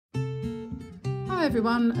Hi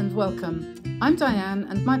everyone and welcome. I'm Diane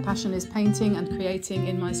and my passion is painting and creating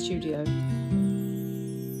in my studio.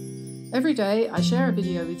 Every day I share a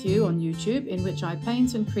video with you on YouTube in which I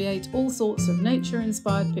paint and create all sorts of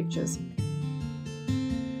nature-inspired pictures.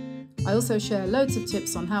 I also share loads of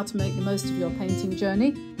tips on how to make the most of your painting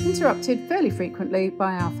journey, interrupted fairly frequently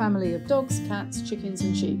by our family of dogs, cats, chickens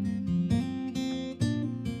and sheep.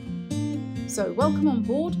 So welcome on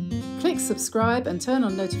board, click subscribe and turn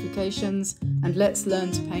on notifications, and let's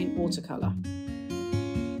learn to paint watercolour.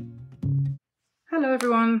 Hello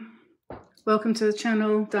everyone, welcome to the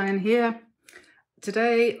channel, Diane here.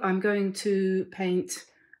 Today I'm going to paint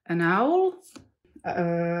an owl,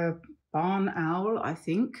 a barn owl I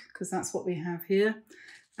think, because that's what we have here.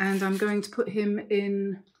 And I'm going to put him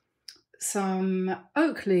in some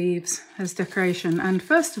oak leaves as decoration. And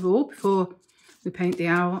first of all, before we paint the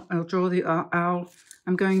owl, I'll draw the owl,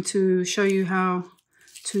 I'm going to show you how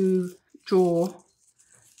to draw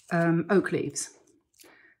oak leaves.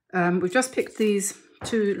 We've just picked these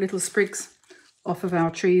two little sprigs off of our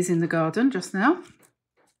trees in the garden just now,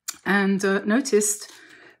 and noticed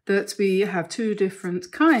that we have two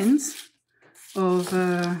different kinds of,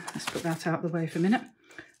 let's put that out of the way for a minute,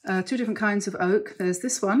 two different kinds of oak. There's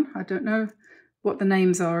this one, I don't know what the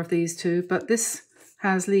names are of these two, but this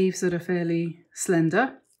has leaves that are fairly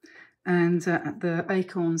slender, and the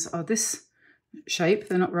acorns are this shape.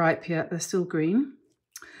 They're not ripe yet, they're still green.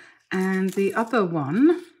 And the other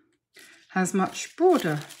one has much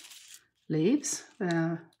broader leaves.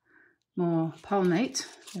 They're more palmate,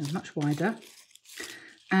 they're much wider.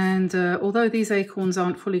 And although these acorns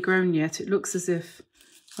aren't fully grown yet, it looks as if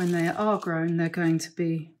when they are grown, they're going to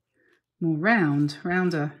be more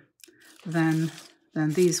rounder than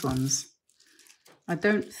these ones. I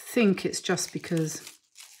don't think it's just because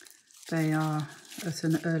they are at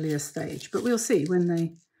an earlier stage, but we'll see when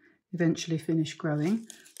they eventually finish growing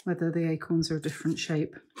whether the acorns are a different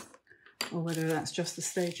shape or whether that's just the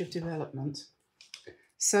stage of development.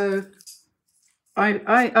 So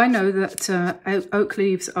I know that oak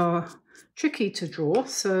leaves are tricky to draw,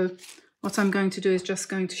 so what I'm going to do is just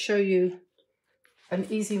going to show you an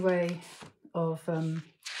easy way of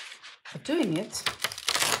doing it.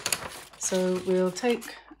 So we'll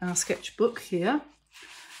take our sketchbook here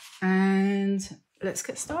and let's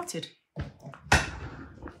get started.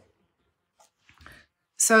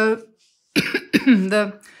 So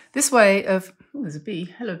this way of, oh, there's a bee,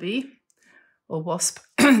 hello bee, or wasp.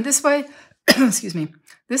 This way, excuse me,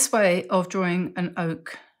 this way of drawing an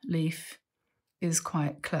oak leaf is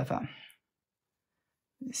quite clever.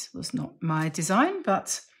 This was not my design,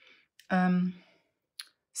 but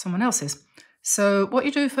someone else's. So what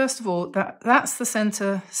you do first of all, that's the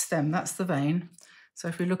center stem, that's the vein. So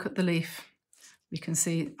if we look at the leaf, we can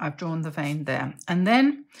see I've drawn the vein there. And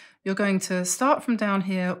then you're going to start from down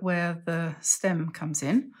here where the stem comes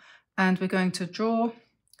in, and we're going to draw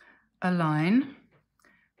a line.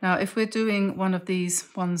 Now, if we're doing one of these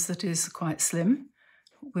ones that is quite slim,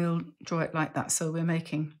 we'll draw it like that. So we're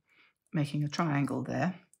making a triangle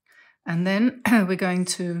there. And then we're going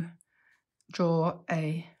to draw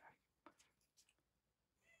a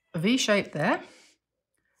V shape there,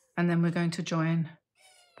 and then we're going to join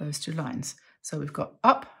those two lines. So we've got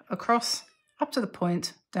up, across, up to the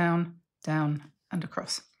point, down, down, and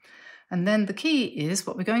across. And then the key is,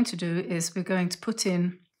 what we're going to do is we're going to put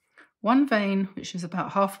in one vein, which is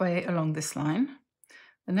about halfway along this line.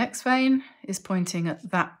 The next vein is pointing at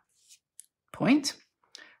that point.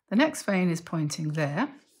 The next vein is pointing there.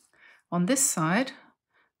 On this side,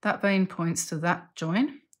 that vein points to that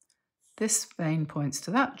join. This vein points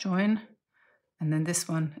to that join, and then this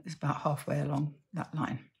one is about halfway along that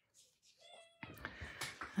line.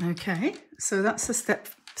 Okay, so that's the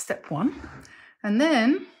step one. And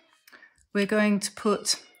then we're going to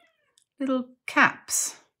put little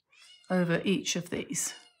caps over each of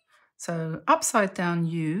these. So upside down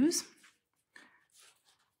U's,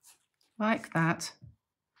 like that,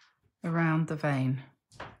 around the vein,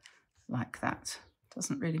 like that.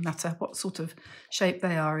 Doesn't really matter what sort of shape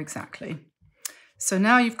they are exactly. So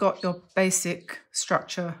now you've got your basic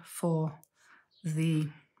structure for the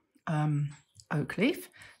oak leaf.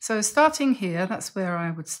 So starting here, that's where I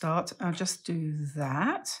would start. I'll just do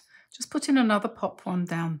that. Just put in another pop one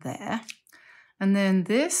down there. And then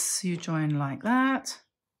this, you join like that,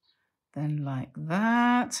 then like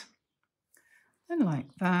that, then like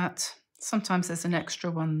that. Sometimes there's an extra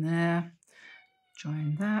one there.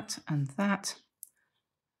 Join that and that.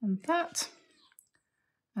 And that,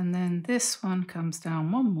 and then this one comes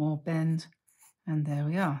down one more bend, and there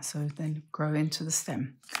we are. So then grow into the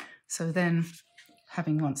stem. So then,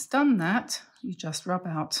 having once done that, you just rub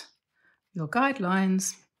out your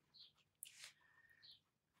guidelines,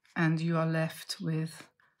 and you are left with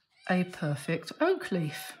a perfect oak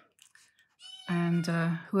leaf. And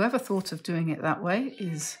whoever thought of doing it that way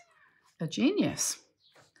is a genius,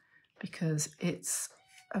 because it's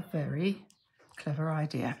a very clever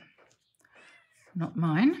idea. Not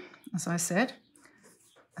mine, as I said,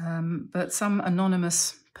 but some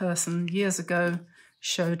anonymous person years ago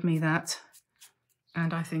showed me that,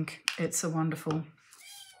 and I think it's a wonderful,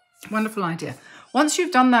 wonderful idea. Once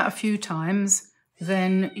you've done that a few times,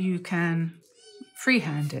 then you can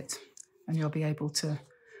freehand it, and you'll be able to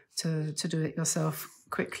do it yourself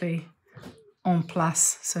quickly, en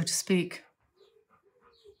place, so to speak.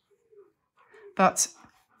 But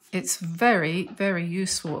it's very, very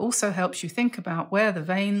useful. It also helps you think about where the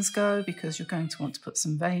veins go, because you're going to want to put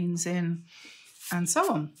some veins in and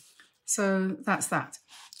so on. So that's that.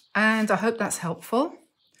 And I hope that's helpful.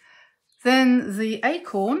 Then the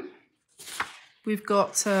acorn, we've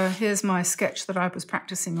got, here's my sketch that I was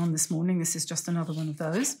practicing on this morning. This is just another one of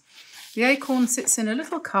those. The acorn sits in a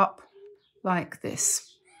little cup like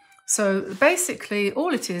this. So basically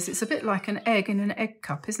all it is, it's a bit like an egg in an egg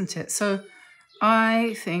cup, isn't it? So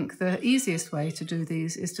I think the easiest way to do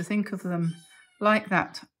these is to think of them like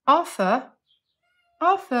that. Arthur,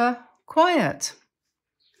 Arthur, quiet.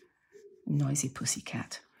 Noisy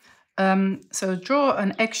pussycat. So draw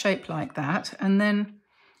an egg shape like that, and then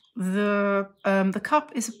the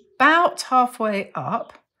cup is about halfway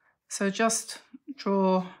up. So just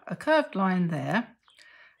draw a curved line there,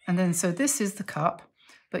 and then so this is the cup,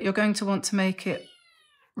 but you're going to want to make it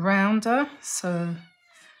rounder. So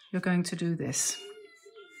you're going to do this.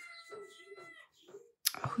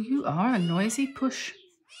 Oh, you are a noisy push.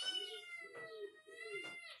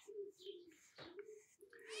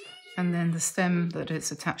 And then the stem that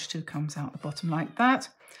it's attached to comes out the bottom like that.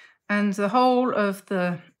 And the whole of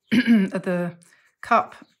the the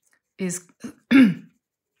cup is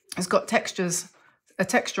has got a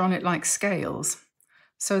texture on it like scales.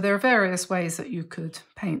 So there are various ways that you could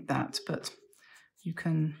paint that, but you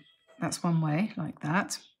can, that's one way, like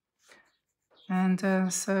that. And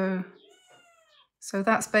so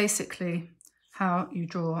that's basically how you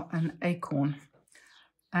draw an acorn.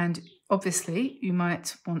 And obviously you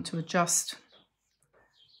might want to adjust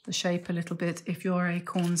the shape a little bit if your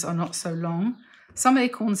acorns are not so long. Some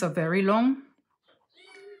acorns are very long,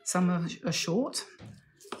 some are short.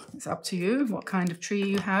 It's up to you what kind of tree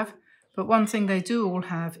you have. But one thing they do all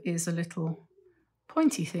have is a little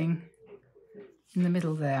pointy thing in the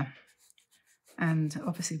middle there. And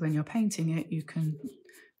obviously when you're painting it, you can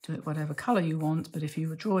do it whatever colour you want, but if you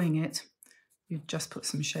were drawing it, you'd just put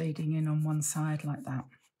some shading in on one side like that.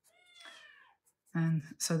 And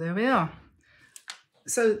so there we are.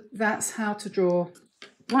 So that's how to draw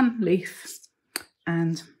one leaf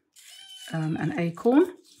and an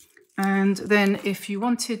acorn. And then if you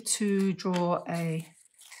wanted to draw a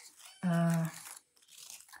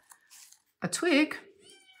twig,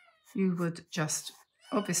 you would just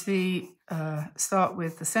obviously start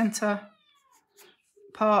with the center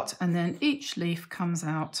part, and then each leaf comes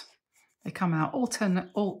out. They come out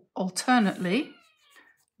alternately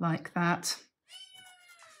like that.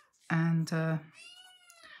 And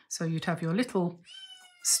so you'd have your little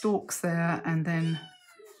stalks there, and then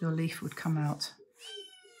your leaf would come out.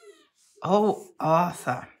 Oh,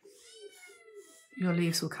 Arthur. Your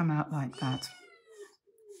leaves will come out like that.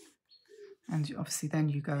 And obviously then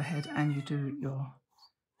you go ahead and you do your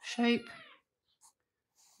shape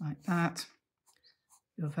like that,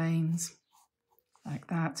 your veins like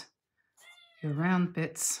that, your round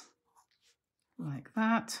bits like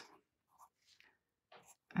that,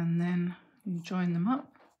 and then you join them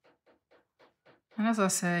up. And as I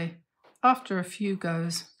say, after a few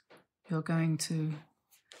goes, you're going to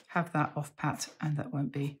have that off pat, and that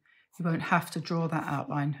won't be, you won't have to draw that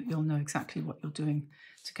outline. You'll know exactly what you're doing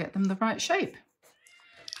to get them the right shape.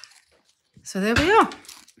 So there we are.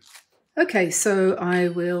 Okay, so I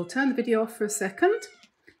will turn the video off for a second,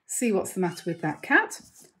 see what's the matter with that cat,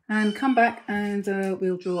 and come back and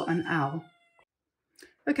we'll draw an owl.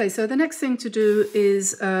 Okay, so the next thing to do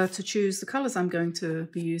is to choose the colours I'm going to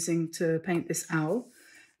be using to paint this owl.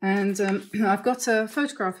 And I've got a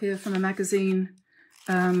photograph here from a magazine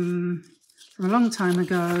from a long time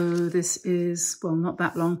ago. This is, well, not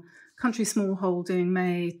that long, Country Smallholding,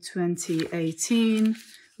 May 2018.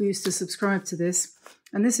 We used to subscribe to this.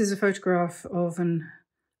 And this is a photograph of an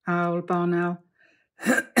owl, barn owl.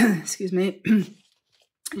 Excuse me.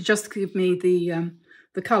 Just to give me the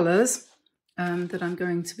colours that I'm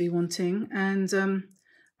going to be wanting. And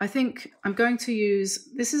I think I'm going to use,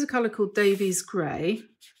 this is a colour called Davys Grey,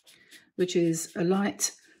 which is a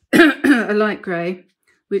light a light grey,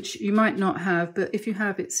 which you might not have, but if you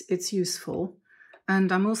have, it's useful.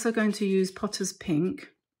 And I'm also going to use Potter's Pink.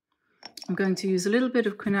 I'm going to use a little bit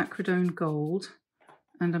of quinacridone gold,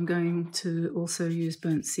 and I'm going to also use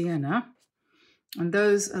burnt sienna. And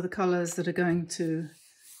those are the colours that are going to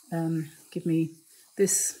give me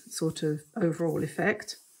this sort of overall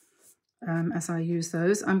effect as I use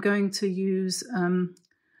those. I'm going to use,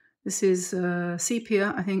 this is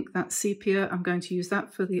sepia, I think that's sepia. I'm going to use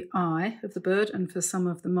that for the eye of the bird and for some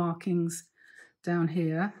of the markings down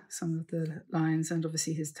here, some of the lines, and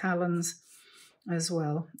obviously his talons as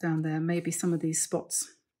well down there. Maybe some of these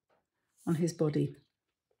spots on his body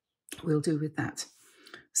will do with that.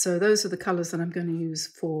 So those are the colours that I'm going to use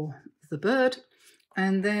for the bird.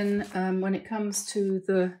 And then when it comes to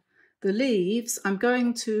the leaves, I'm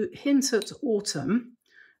going to hint at autumn.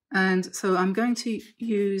 And so I'm going to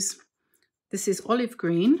use, this is olive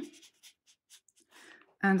green,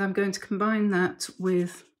 and I'm going to combine that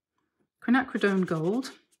with quinacridone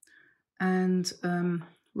gold and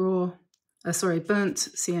burnt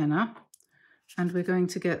sienna. And we're going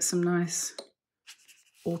to get some nice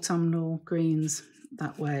autumnal greens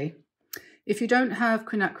that way. If you don't have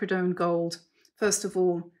quinacridone gold, first of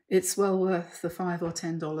all, it's well worth the $5 or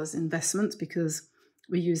 $10 investment because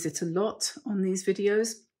we use it a lot on these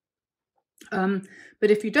videos. But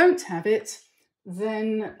if you don't have it,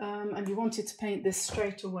 then and you wanted to paint this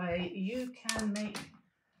straight away, you can make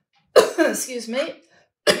excuse me,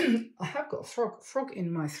 I have got a frog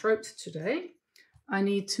in my throat today. I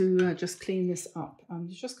need to just clean this up. I'm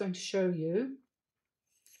just going to show you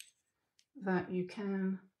that you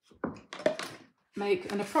can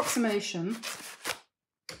make an approximation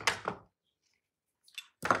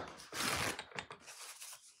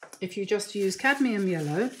if you just use cadmium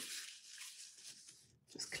yellow.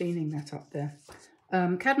 Just cleaning that up there.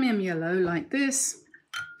 Cadmium yellow like this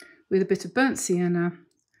with a bit of burnt sienna,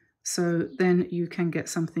 so then you can get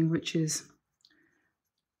something which is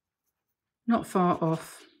not far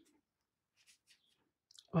off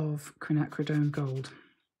of quinacridone gold.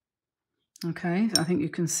 Okay, I think you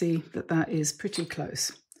can see that that is pretty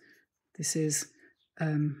close. This is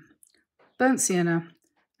burnt sienna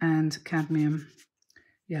and cadmium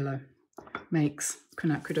yellow makes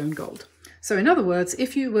quinacridone gold. So in other words,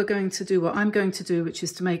 if you were going to do what I'm going to do, which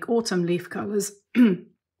is to make autumn leaf colours,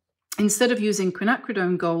 instead of using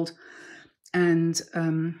quinacridone gold and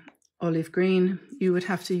olive green, you would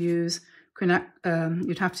have to use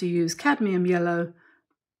cadmium yellow,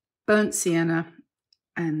 burnt sienna,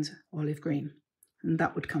 and olive green, and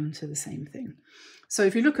that would come to the same thing. So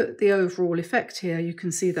if you look at the overall effect here, you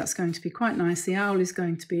can see that's going to be quite nice. The owl is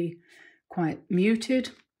going to be quite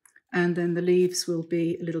muted, and then the leaves will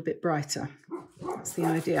be a little bit brighter. That's the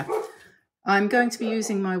idea. I'm going to be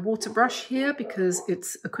using my water brush here because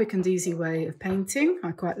it's a quick and easy way of painting.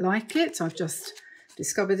 I quite like it. I've just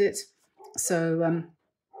discovered it, so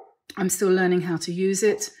I'm still learning how to use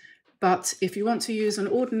it. But if you want to use an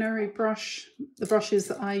ordinary brush, the brushes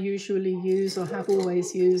that I usually use or have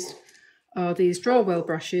always used are these Drawell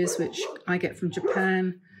brushes, which I get from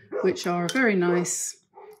Japan, which are a very nice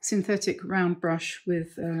synthetic round brush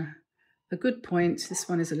with a good point. This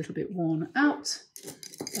one is a little bit worn out.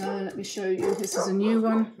 Let me show you. This is a new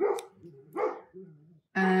one.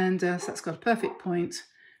 And so that's got a perfect point.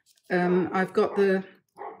 I've got the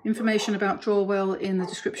information about Drawell in the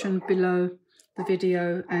description below the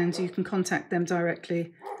video, and you can contact them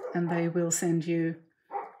directly and they will send you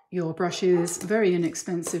your brushes very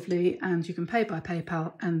inexpensively, and you can pay by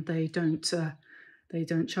PayPal, and they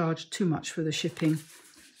don't charge too much for the shipping.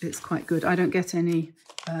 It's quite good. I don't get any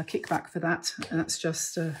kickback for that. That's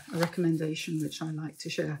just a recommendation which I like to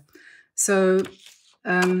share. So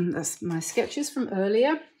that's my sketches from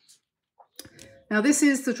earlier. Now this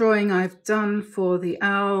is the drawing I've done for the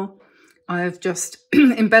owl. I've just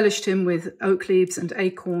embellished him with oak leaves and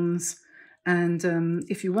acorns, and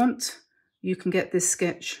if you want, you can get this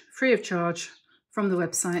sketch free of charge from the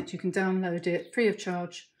website. You can download it free of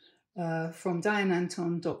charge from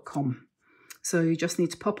dianeantone.com. So you just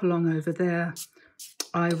need to pop along over there.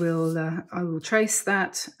 I will trace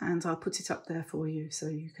that and I'll put it up there for you so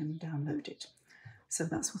you can download it. So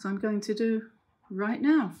that's what I'm going to do right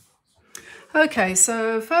now. Okay,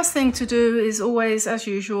 so first thing to do is always, as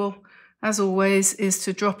usual, as always, is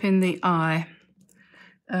to drop in the eye.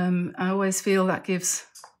 I always feel that gives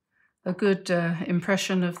a good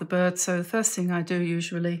impression of the bird. So the first thing I do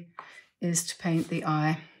usually is to paint the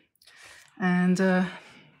eye. And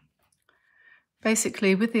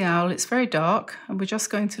basically with the owl, it's very dark, and we're just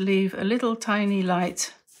going to leave a little tiny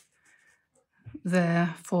light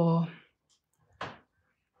there for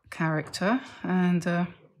character. And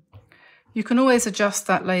You can always adjust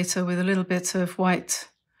that later with a little bit of white,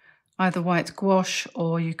 either white gouache,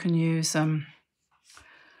 or you can use one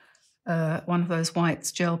of those white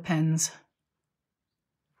gel pens,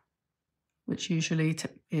 which usually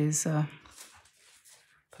is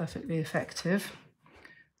perfectly effective.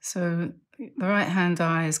 So the right hand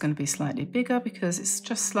eye is going to be slightly bigger because it's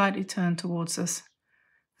just slightly turned towards us,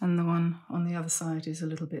 and the one on the other side is a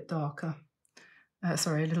little bit darker.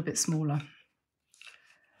 Sorry, a little bit smaller.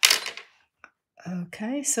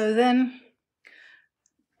 Okay, so then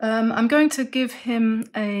I'm going to give him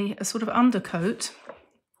a sort of undercoat.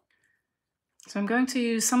 So I'm going to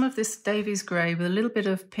use some of this Davys Grey with a little bit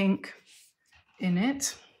of pink in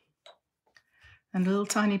it, and a little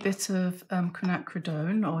tiny bit of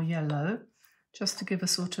quinacridone or yellow, just to give a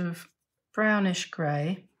sort of brownish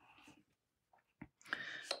grey.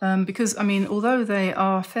 Because, I mean, although they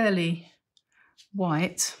are fairly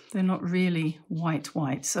white, they're not really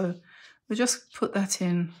white. So we'll just put that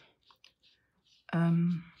in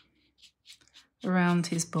around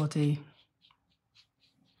his body.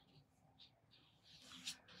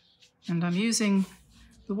 And I'm using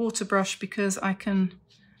the water brush because I can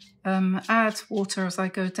add water as I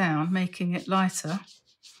go down, making it lighter,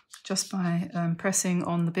 just by pressing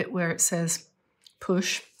on the bit where it says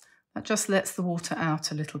push. That just lets the water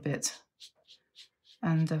out a little bit.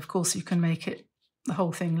 And of course you can make it, the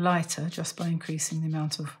whole thing, lighter just by increasing the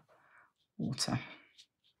amount of water.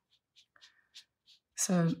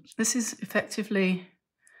 So this is effectively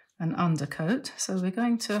an undercoat. So we're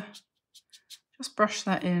going to just brush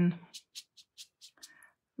that in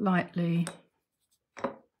lightly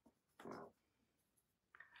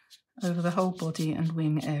over the whole body and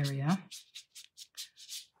wing area,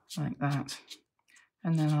 like that.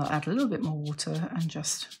 And then I'll add a little bit more water and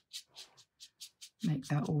just make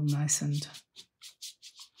that all nice and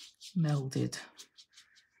melded.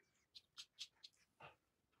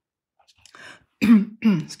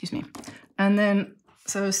 Excuse me. And then,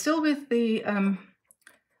 so still with the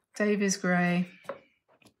Davys Grey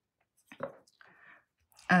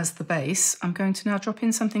as the base, I'm going to now drop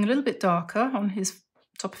in something a little bit darker on his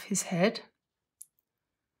top of his head.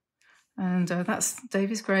 And that's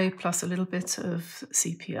Davys Grey plus a little bit of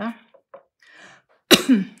sepia.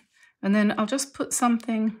 And then I'll just put some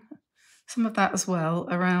of that as well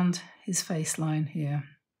around his face line here.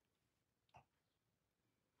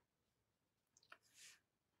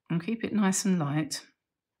 And keep it nice and light.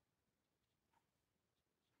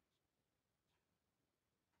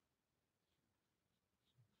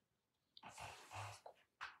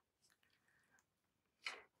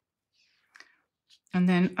 And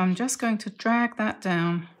then I'm just going to drag that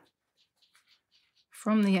down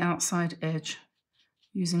from the outside edge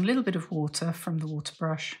using a little bit of water from the water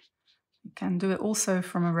brush. You can do it also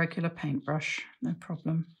from a regular paintbrush, no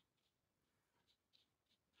problem.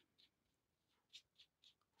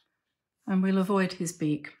 And we'll avoid his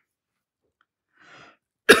beak.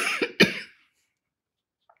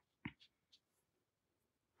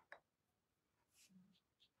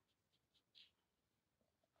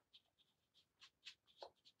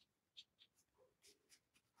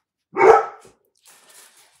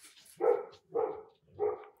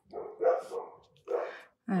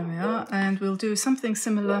 There we are, and we'll do something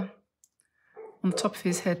similar on the top of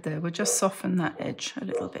his head there. We'll just soften that edge a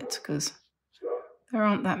little bit because there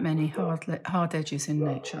aren't that many hard edges in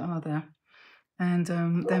nature, are there? And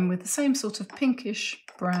then with the same sort of pinkish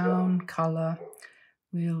brown colour,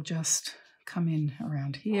 we'll just come in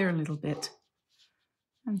around here a little bit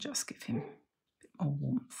and just give him a bit more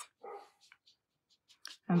warmth.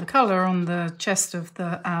 And the colour on the chest of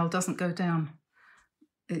the owl doesn't go down.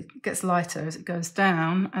 It gets lighter as it goes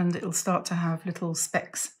down, and it'll start to have little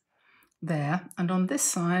specks there. And on this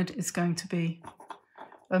side it's going to be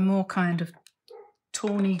a more kind of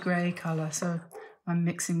tawny grey colour. So I'm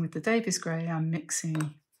mixing with the Davys Grey, I'm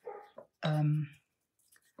mixing burnt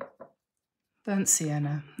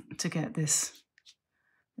sienna to get this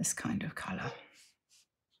kind of colour.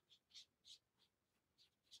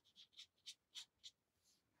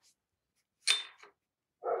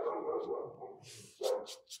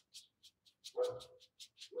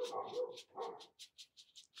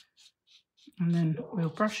 And then we'll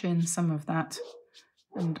brush in some of that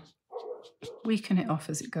and weaken it off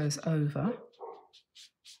as it goes over,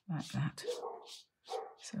 like that.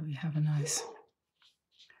 So we have a nice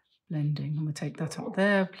blending, and we'll take that up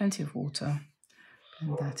there, plenty of water,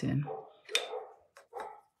 blend that in.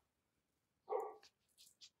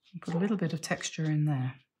 And put a little bit of texture in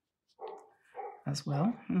there as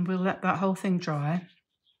well, and we'll let that whole thing dry.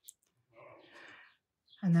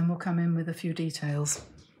 And then we'll come in with a few details.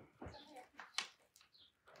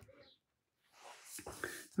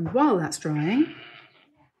 And while that's drying,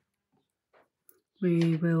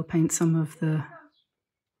 we will paint some of the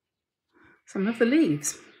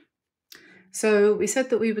leaves. So we said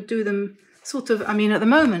that we would do them sort of, I mean, at the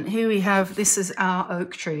moment here we have, this is our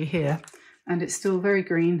oak tree here, and it's still very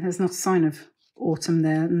green. There's not a sign of autumn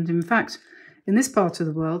there. And in fact, in this part of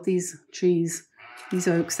the world, these trees, these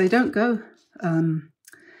oaks, they don't go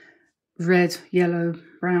red, yellow,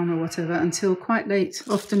 brown or whatever until quite late.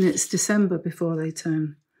 Often it's December before they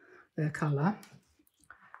turn their colour.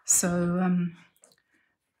 So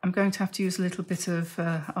I'm going to have to use a little bit of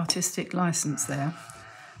artistic license there.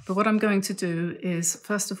 But what I'm going to do is,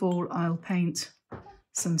 first of all, I'll paint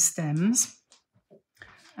some stems.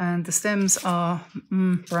 And the stems are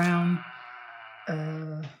brown,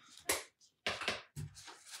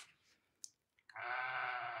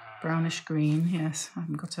 brownish green. Yes, I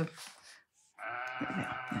haven't got a... There we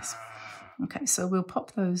are, yes. Okay, so we'll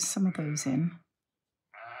pop some of those in.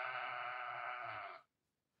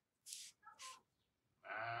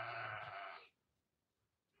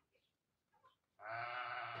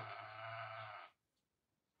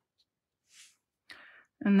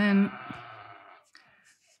 And then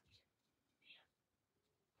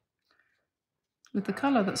with the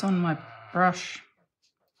colour that's on my brush,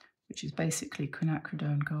 which is basically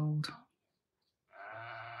quinacridone gold,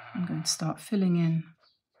 I'm going to start filling in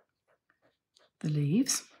the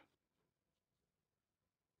leaves.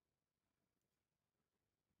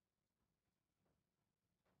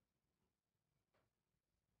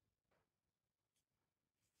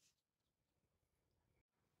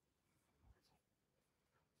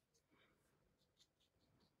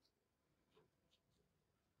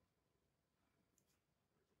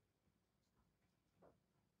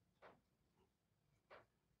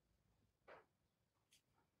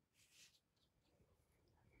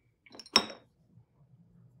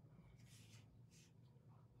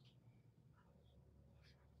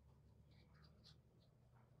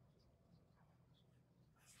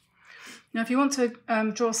 Now, if you want to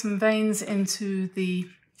draw some veins into the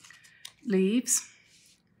leaves,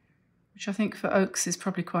 which I think for oaks is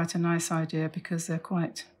probably quite a nice idea because they're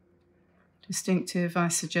quite distinctive, I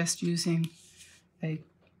suggest using a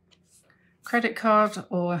credit card,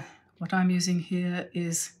 or what I'm using here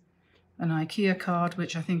is an IKEA card,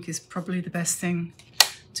 which I think is probably the best thing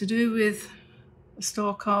to do with a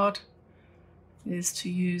store card, is to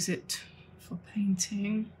use it for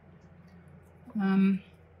painting.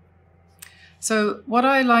 So what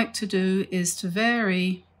I like to do is to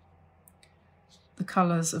vary the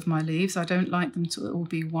colours of my leaves. I don't like them to all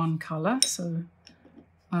be one colour, so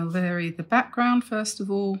I'll vary the background first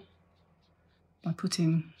of all by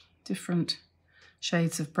putting different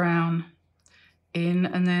shades of brown in,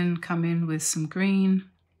 and then come in with some green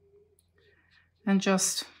and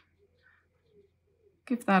just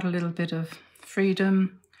give that a little bit of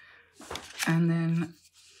freedom. And then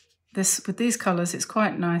with these colours, it's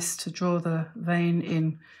quite nice to draw the vein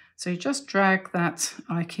in. So you just drag that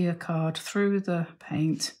IKEA card through the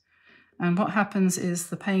paint, and what happens is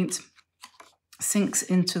the paint sinks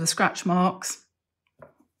into the scratch marks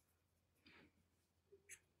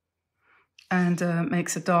and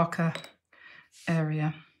makes a darker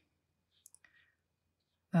area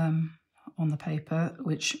on the paper,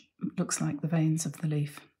 which looks like the veins of the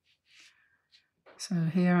leaf. So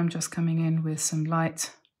here I'm just coming in with some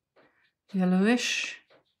light yellowish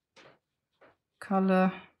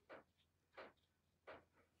colour,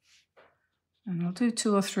 and I'll do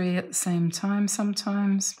 2 or 3 at the same time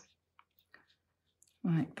sometimes,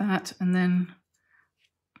 like that, and then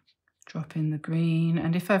drop in the green.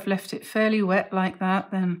 And if I've left it fairly wet like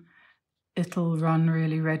that, then it'll run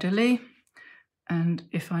really readily, and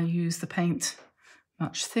if I use the paint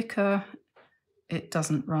much thicker, it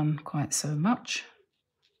doesn't run quite so much.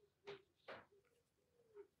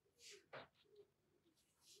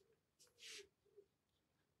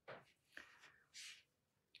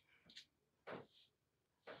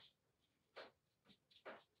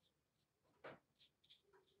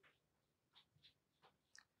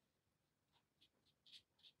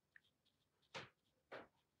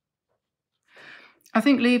 I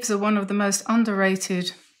think leaves are one of the most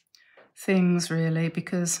underrated things, really,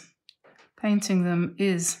 because painting them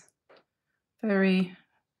is very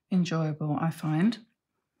enjoyable, I find.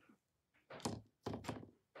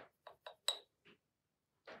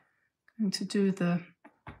 I'm going to do the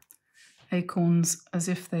acorns as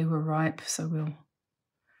if they were ripe, so we'll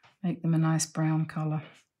make them a nice brown colour.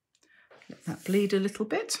 Let that bleed a little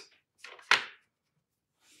bit.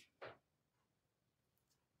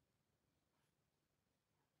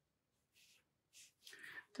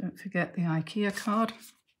 Don't forget the IKEA card.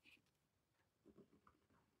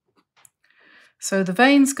 So the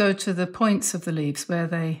veins go to the points of the leaves where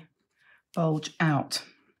they bulge out.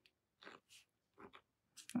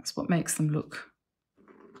 That's what makes them look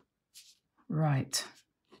right.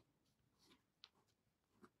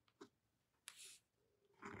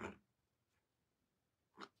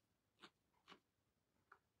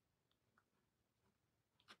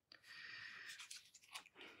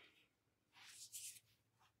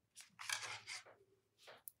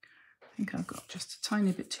 I think I've got just a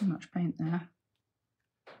tiny bit too much paint there.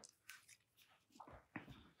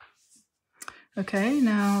 Okay,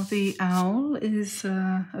 now the owl is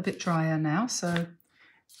a bit drier now, so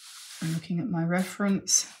I'm looking at my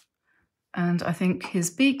reference, and I think his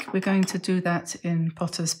beak, we're going to do that in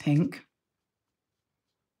Potter's Pink.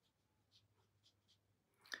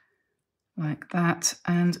 Like that,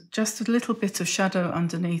 and just a little bit of shadow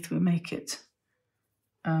underneath will make it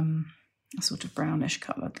a sort of brownish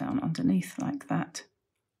colour down underneath like that.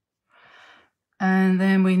 And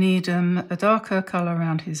then we need a darker colour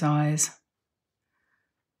around his eyes,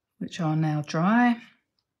 which are now dry.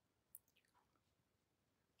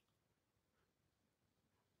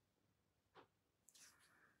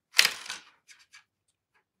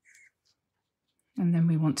 And then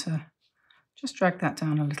we want to just drag that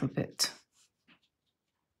down a little bit.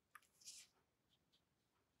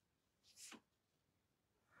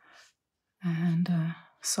 And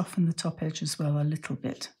soften the top edge as well a little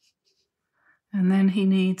bit. And then he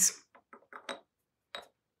needs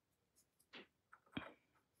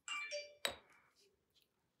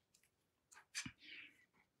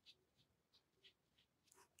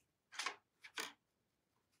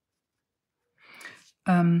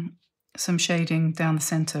some shading down the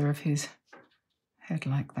center of his head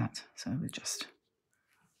like that. So we just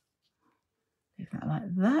leave that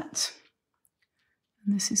like that.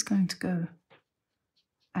 And this is going to go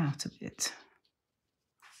out a bit.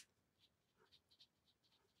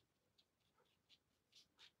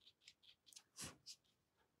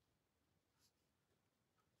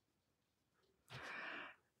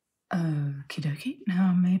 Okie dokie.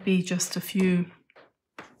 Now maybe just a few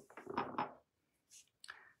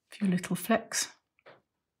little flecks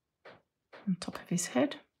on top of his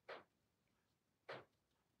head.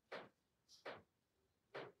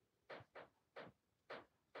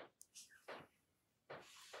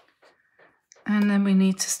 And then we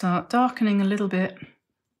need to start darkening a little bit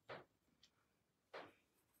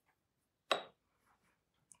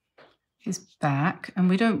his back, and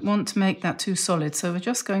we don't want to make that too solid, so we're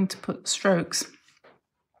just going to put strokes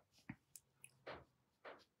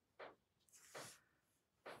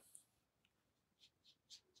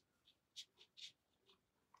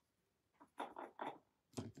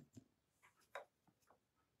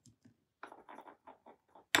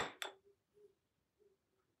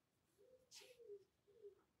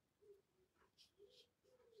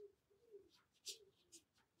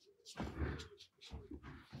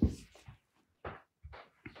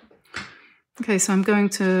Okay, so I'm going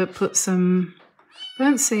to put some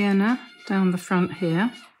burnt sienna down the front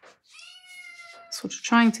here, sort of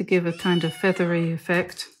trying to give a kind of feathery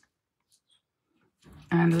effect,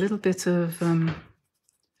 and a little bit of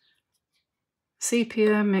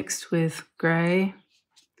sepia mixed with grey,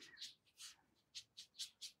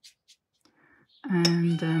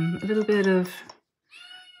 and a little bit of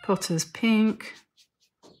Potter's Pink,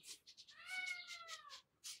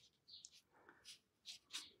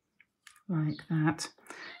 like that.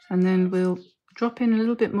 And then we'll drop in a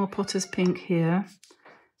little bit more Potter's Pink here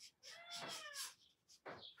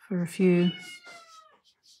for a few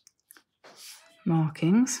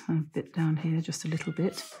markings, a bit down here, just a little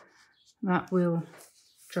bit. That will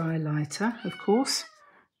dry lighter, of course.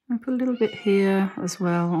 And put a little bit here as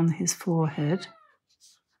well on his forehead.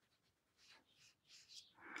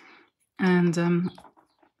 And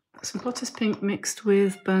some Potter's Pink mixed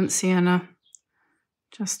with burnt sienna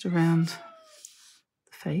just around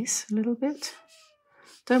the face a little bit.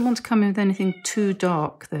 Don't want to come in with anything too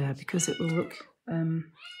dark there because it will look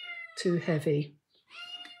too heavy.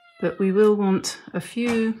 But we will want a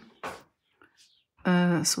few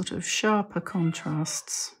sort of sharper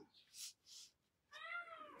contrasts.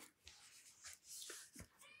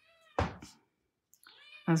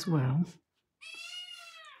 As well.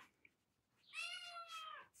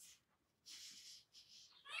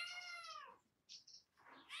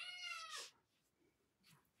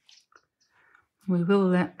 We will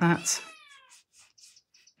let that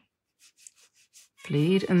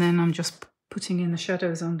bleed, and then I'm just putting in the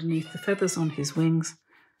shadows underneath the feathers on his wings,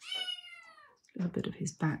 a little bit of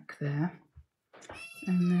his back there,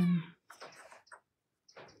 and then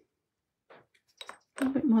a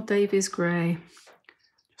little bit more Davys Grey,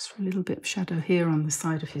 Just a little bit of shadow here on the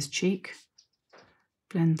side of his cheek.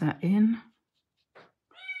 Blend that in.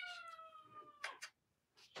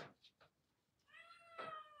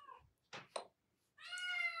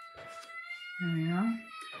 There we are.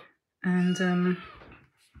 And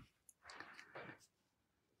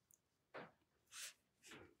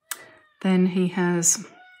then he has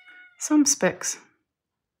some specks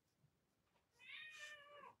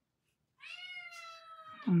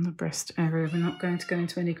on the breast area. We're not going to go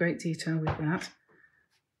into any great detail with that.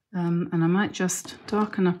 And I might just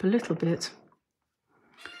darken up a little bit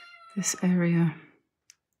this area.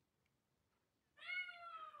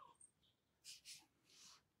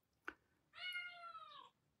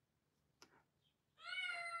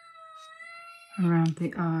 Around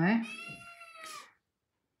the eye.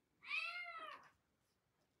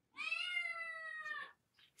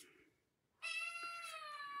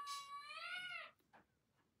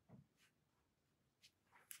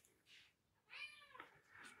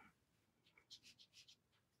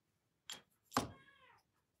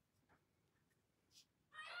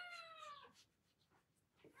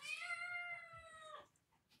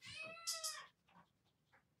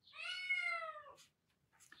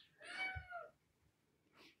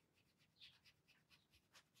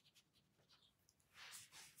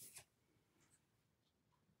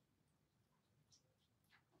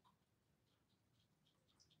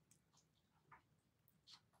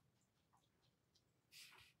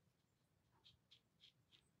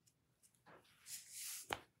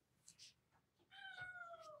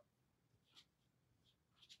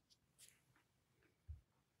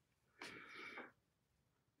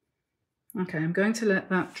 Okay, I'm going to let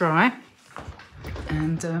that dry,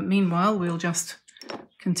 and meanwhile we'll just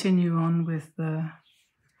continue on with the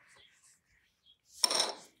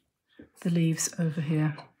leaves over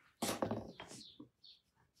here.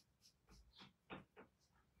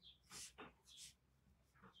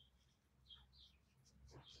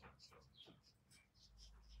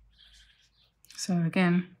 So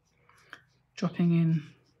again, dropping in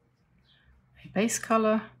a base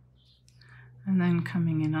colour and then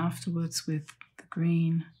coming in afterwards with the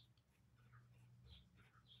green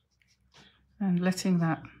and letting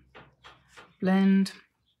that blend,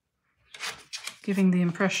 giving the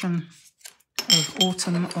impression of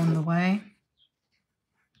autumn on the way.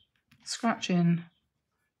 Scratch in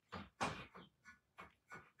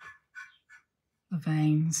the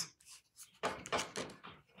veins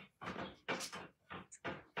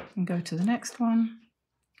and go to the next one.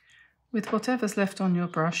 With whatever's left on your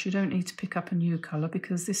brush, you don't need to pick up a new colour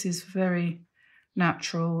because this is very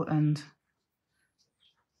natural, and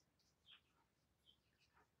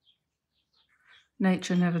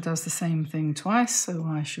nature never does the same thing twice, so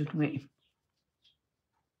why should we?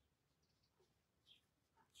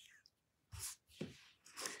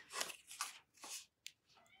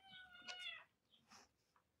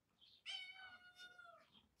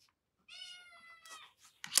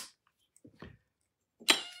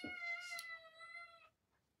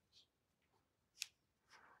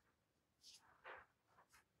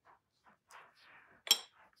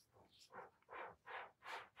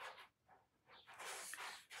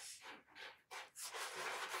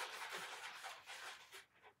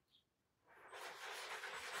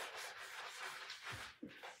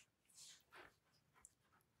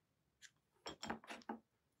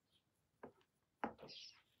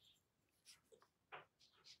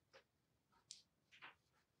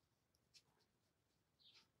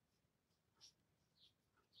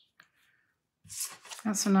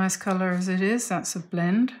 That's a nice colour as it is. That's a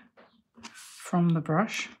blend from the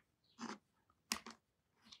brush.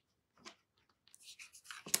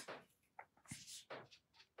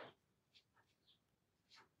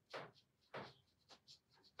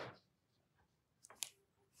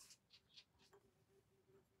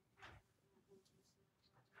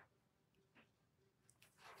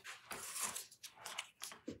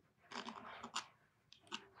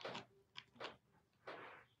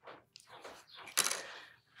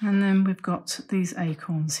 And then we've got these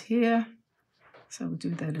acorns here. So we'll do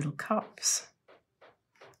their little cups.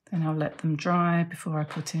 Then I'll let them dry before I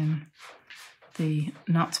put in the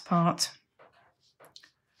nut part.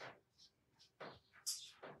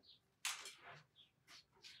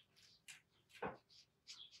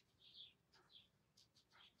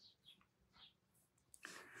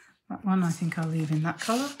 That one I think I'll leave in that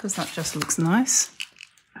colour because that just looks nice.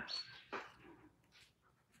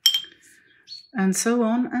 And so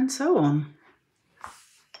on and so on.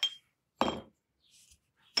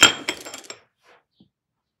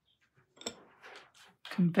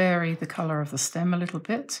 Can vary the colour of the stem a little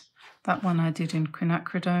bit. That one I did in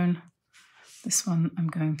quinacridone. This one I'm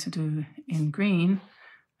going to do in green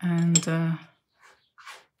and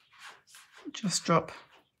just drop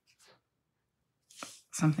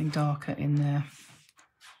something darker in there.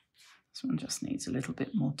 This one just needs a little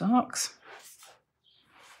bit more darks.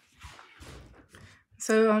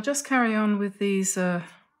 So I'll just carry on with these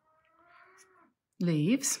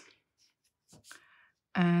leaves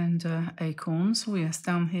and acorns. Oh yes,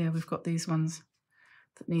 down here we've got these ones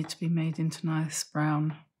that need to be made into nice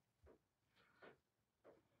brown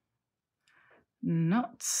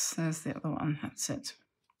nuts. There's the other one, that's it.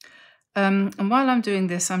 And while I'm doing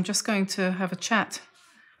this, I'm just going to have a chat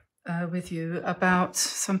with you about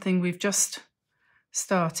something we've just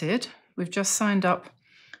started. We've just signed up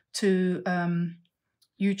to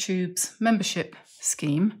YouTube's membership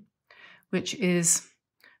scheme, which is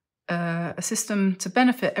a system to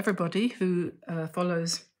benefit everybody who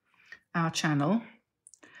follows our channel.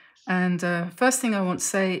 And first thing I want to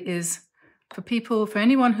say is for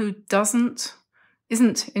anyone who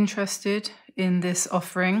isn't interested in this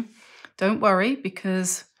offering, don't worry,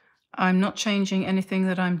 because I'm not changing anything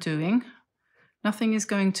that I'm doing. Nothing is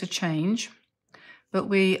going to change, but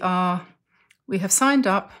we have signed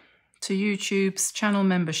up to YouTube's channel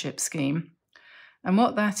membership scheme. And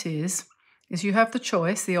what that is you have the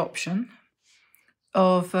choice, the option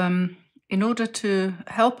of, in order to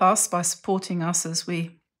help us by supporting us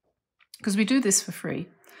because we do this for free.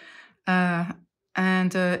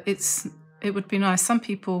 It would be nice. Some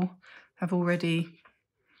people have already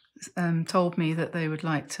told me that they would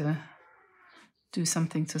like to do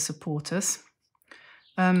something to support us.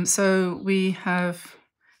 So we have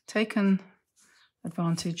taken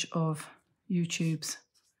advantage of YouTube's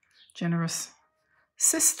generous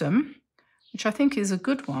system, which I think is a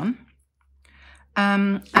good one.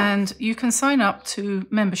 And you can sign up to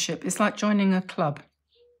membership. It's like joining a club.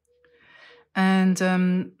 And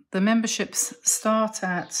the memberships start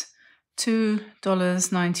at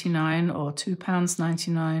 $2.99 or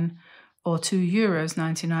 £2.99 or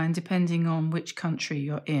 €2.99, depending on which country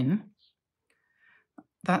you're in.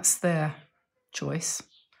 That's their choice.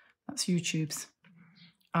 That's YouTube's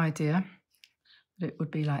idea. But it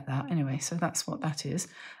would be like that anyway. So that's what that is,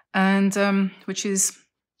 and which is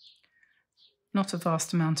not a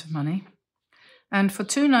vast amount of money. And for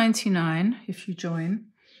 $2.99, if you join,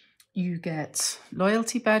 you get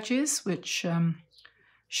loyalty badges, which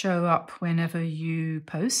show up whenever you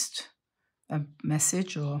post a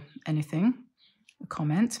message or anything, a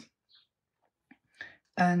comment.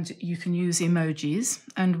 And you can use emojis,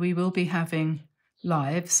 and we will be having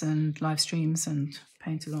lives and live streams and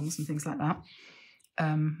paint-alongs and things like that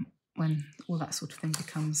when all that sort of thing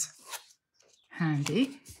becomes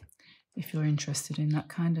handy, if you're interested in that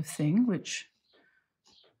kind of thing, which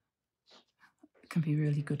can be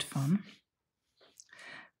really good fun.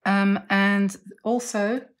 And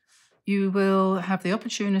also you will have the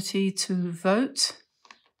opportunity to vote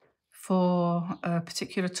for a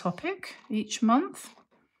particular topic each month.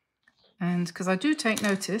 And because I do take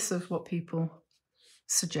notice of what people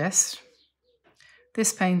suggest.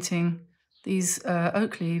 This painting, these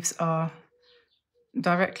oak leaves, are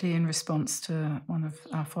directly in response to one of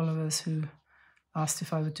our followers who asked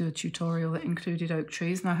if I would do a tutorial that included oak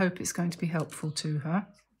trees, and I hope it's going to be helpful to her.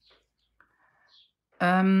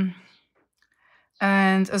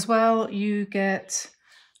 And as well, you get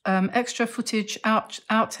extra footage,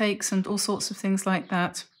 outtakes and all sorts of things like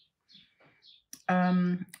that.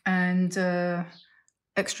 And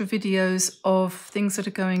extra videos of things that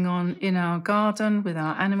are going on in our garden with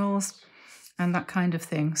our animals and that kind of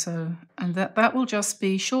thing. So, and that will just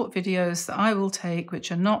be short videos that I will take,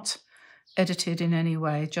 which are not edited in any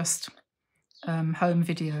way, just home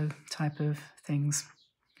video type of things,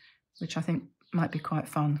 which I think might be quite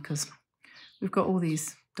fun because we've got all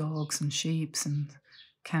these dogs and sheep and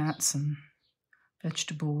cats and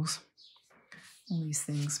vegetables, all these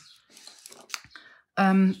things.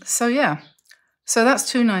 So yeah, so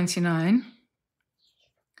that's $2.99.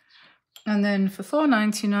 And then for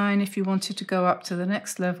 $4.99, if you wanted to go up to the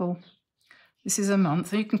next level, this is a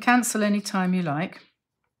month. You can cancel any time you like.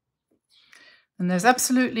 And there's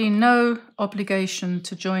absolutely no obligation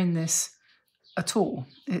to join this at all.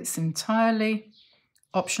 It's entirely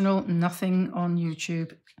optional. Nothing on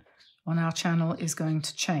YouTube, on our channel, is going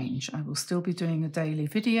to change. I will still be doing a daily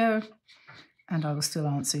video and I will still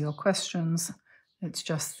answer your questions. It's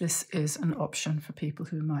just this is an option for people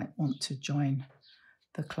who might want to join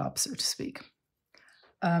the club, so to speak.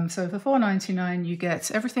 So for $4.99, you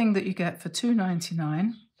get everything that you get for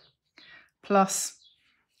 $2.99, plus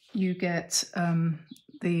you get an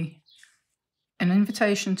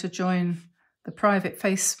invitation to join the private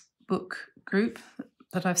Facebook group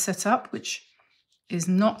that I've set up, which is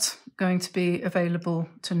not going to be available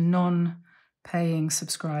to non-paying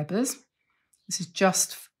subscribers. This is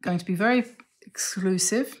just going to be very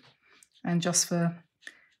exclusive and just for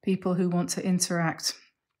people who want to interact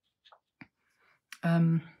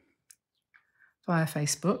via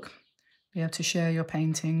Facebook, be able to share your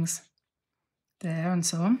paintings there and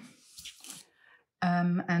so on,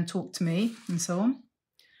 and talk to me and so on.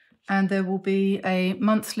 And there will be a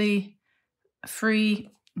monthly free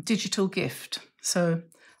digital gift. So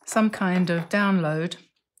some kind of download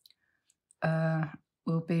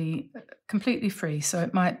will be completely free. So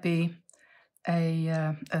it might be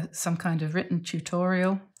some kind of written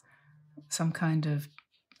tutorial, some kind of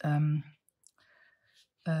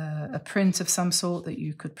a print of some sort that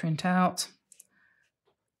you could print out.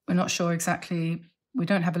 We're not sure exactly, we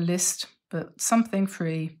don't have a list, but something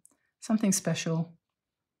free, something special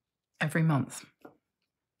every month.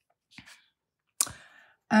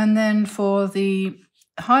 And then for the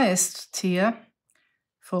highest tier,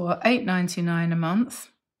 for $8.99 a month,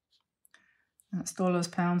 that's dollars,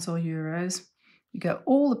 pounds or euros, you get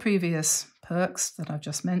all the previous perks that I've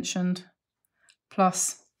just mentioned,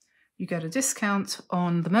 plus you get a discount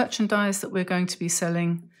on the merchandise that we're going to be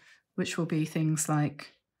selling, which will be things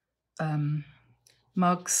like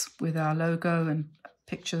mugs with our logo and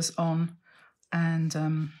pictures on,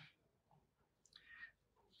 and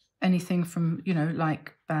anything from, you know,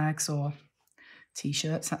 like bags or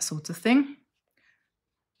t-shirts, that sort of thing.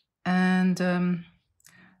 And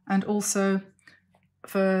also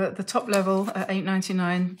for the top level at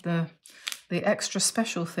 $8.99, the extra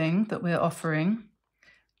special thing that we're offering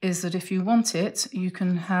is that if you want it, you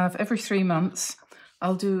can have every 3 months,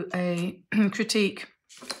 I'll do a critique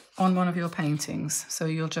on one of your paintings. So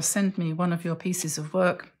you'll just send me one of your pieces of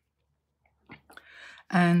work,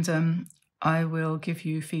 and I will give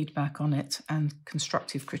you feedback on it and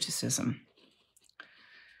constructive criticism,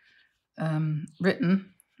 written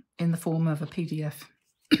in the form of a PDF,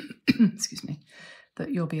 excuse me, that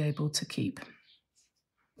you'll be able to keep,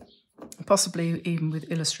 possibly even with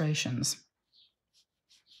illustrations.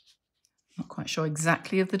 Not quite sure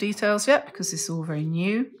exactly of the details yet because this is all very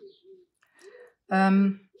new.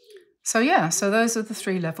 So yeah, so those are the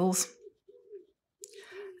 3 levels.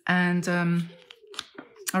 And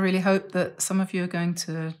I really hope that some of you are going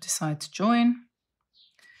to decide to join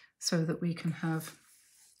so that we can have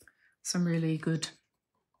some really good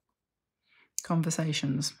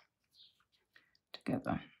conversations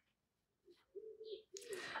together.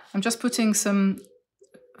 I'm just putting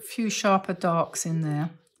a few sharper darks in there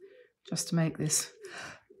just to make this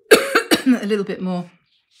a little bit more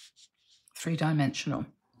 3-dimensional.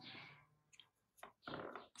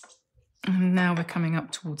 And now we're coming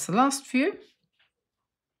up towards the last few.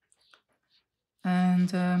 And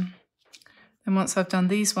then once I've done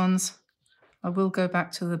these ones, I will go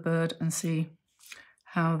back to the bird and see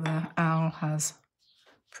how the owl has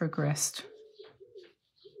progressed.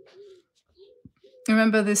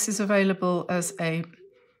 Remember, this is available as a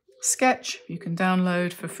sketch you can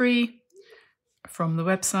download for free from the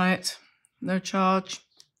website, no charge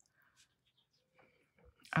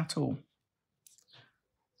at all.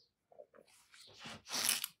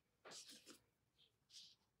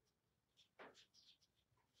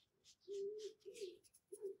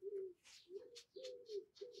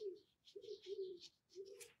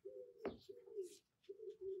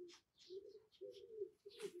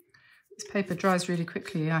 This paper dries really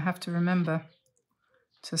quickly. I have to remember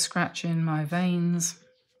to scratch in my veins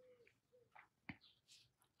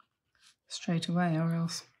straight away, or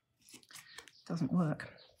else it doesn't work.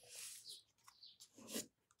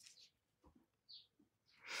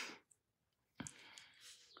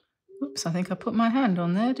 Oops, I think I put my hand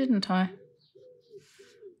on there, didn't I?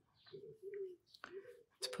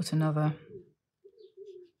 To put another.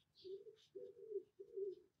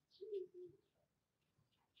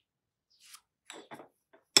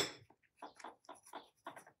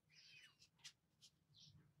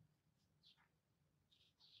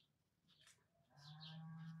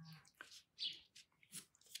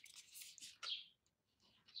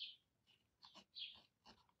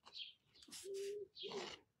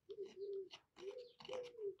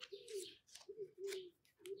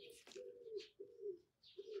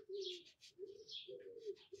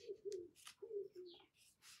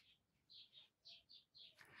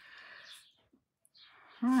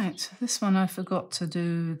 Right, this one I forgot to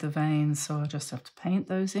do the veins, so I'll just have to paint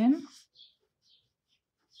those in.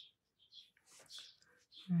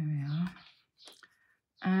 There we are.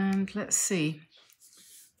 And let's see.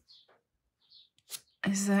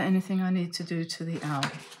 Is there anything I need to do to the owl?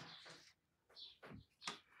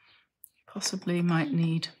 Possibly might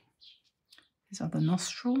need his other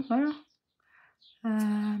nostril there.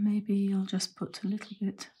 Maybe I'll just put a little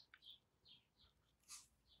bit.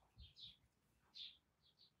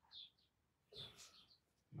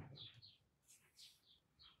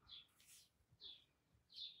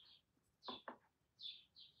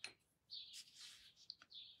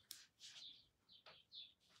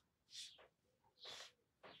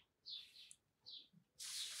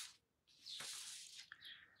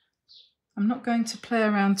 I'm not going to play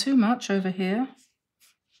around too much over here,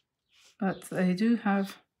 but they do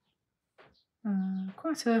have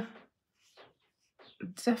quite a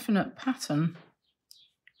definite pattern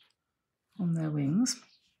on their wings.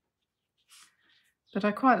 But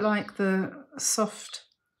I quite like the soft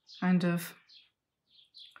kind of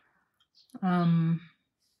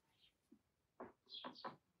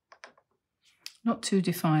not too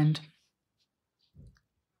defined.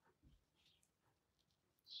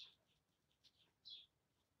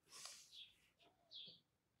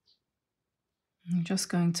 I'm just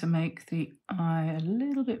going to make the eye a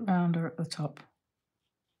little bit rounder at the top.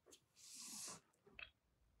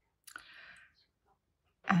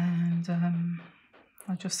 And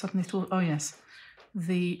I just suddenly thought, oh yes,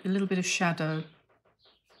 a little bit of shadow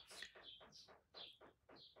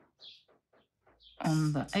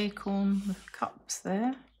on the acorn with cups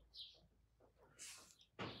there.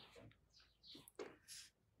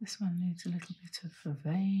 This one needs a little bit of a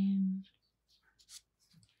vein.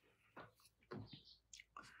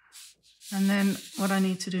 And then what I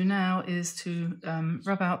need to do now is to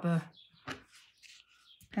rub out the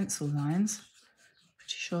pencil lines.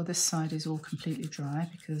 Pretty sure this side is all completely dry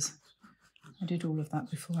because I did all of that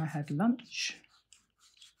before I had lunch.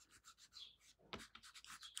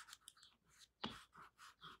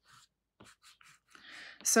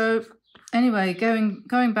 So anyway,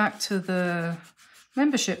 going back to the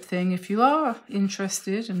membership thing, if you are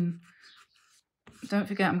interested, and don't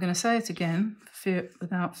forget I'm going to say it again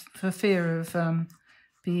for fear of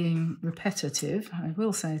being repetitive, I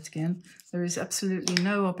will say it again, there is absolutely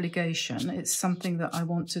no obligation. It's something that I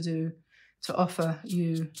want to do to offer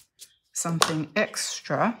you something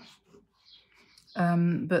extra,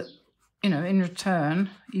 but you know, in return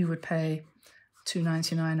you would pay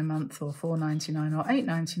 $2.99 a month or $4.99 or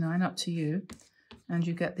 $8.99, up to you, and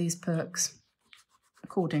you get these perks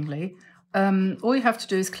accordingly. All you have to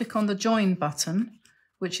do is click on the join button,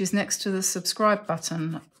 which is next to the subscribe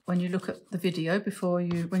button. When you look at the video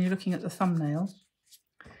when you're looking at the thumbnail,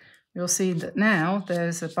 you'll see that now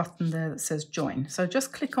there's a button there that says join. So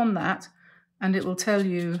just click on that and it will tell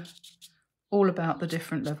you all about the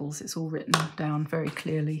different levels. It's all written down very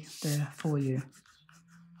clearly there for you.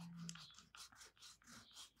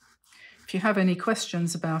 If you have any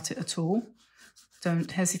questions about it at all,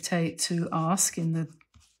 don't hesitate to ask in the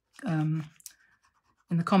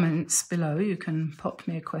comments below. You can pop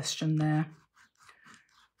me a question there,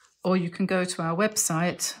 or you can go to our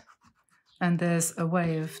website and there's a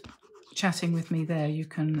way of chatting with me there. You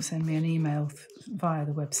can send me an email via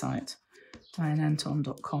the website,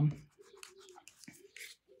 dianeantone.com.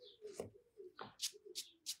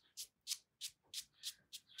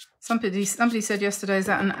 Somebody said yesterday, is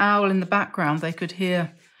that an owl in the background? They could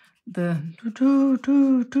hear the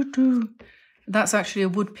doo-doo-doo-doo-doo. That's actually a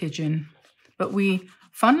wood pigeon. But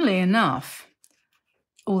funnily enough,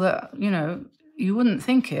 although, you know, you wouldn't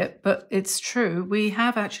think it, but it's true, we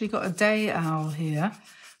have actually got a day owl here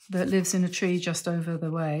that lives in a tree just over the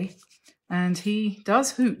way, and he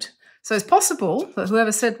does hoot. So it's possible that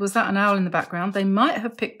whoever said, was that an owl in the background, they might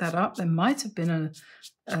have picked that up. There might have been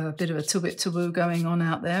a bit of a to-wit-to-woo going on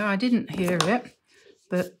out there. I didn't hear it,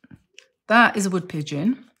 but that is a wood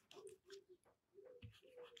pigeon.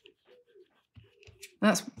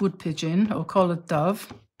 That's wood pigeon or collared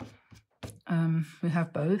dove. We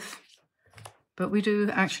have both, but we do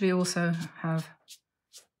actually also have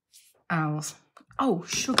owls. Oh,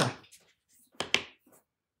 sugar.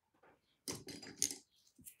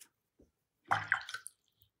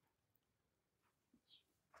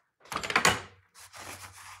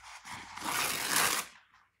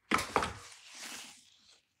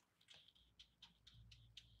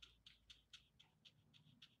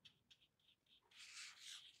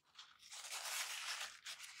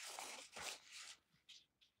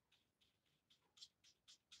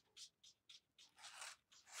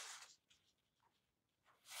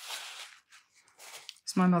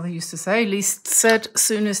 As my mother used to say, least said,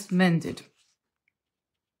 soonest mended.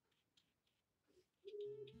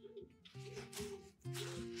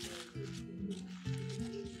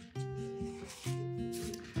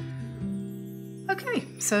 Okay,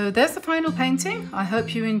 so there's the final painting. I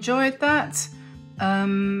hope you enjoyed that.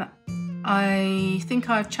 I think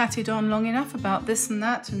I've chatted on long enough about this and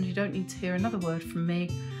that, and you don't need to hear another word from me.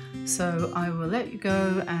 So I will let you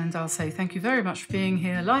go, and I'll say thank you very much for being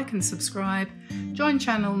here. Like and subscribe. Join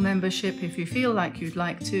channel membership if you feel like you'd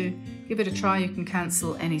like to. Give it a try. You can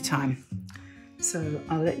cancel anytime. So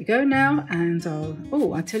I'll let you go now, and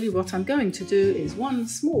I tell you what I'm going to do is one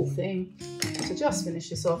small thing to just finish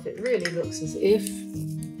this off. It really looks as if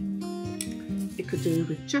it could do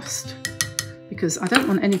with just, because I don't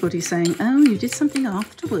want anybody saying, oh, you did something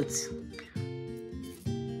afterwards.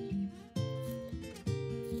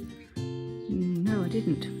 No, I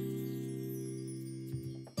didn't.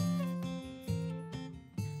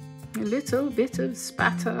 A little bit of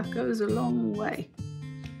spatter goes a long way.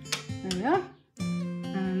 There we are.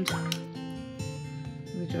 And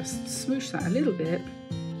we just smoosh that a little bit.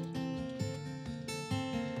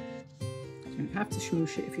 You don't have to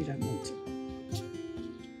smoosh it if you don't want to.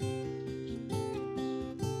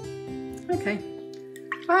 Okay,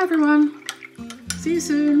 bye everyone. See you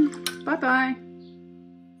soon. Bye bye.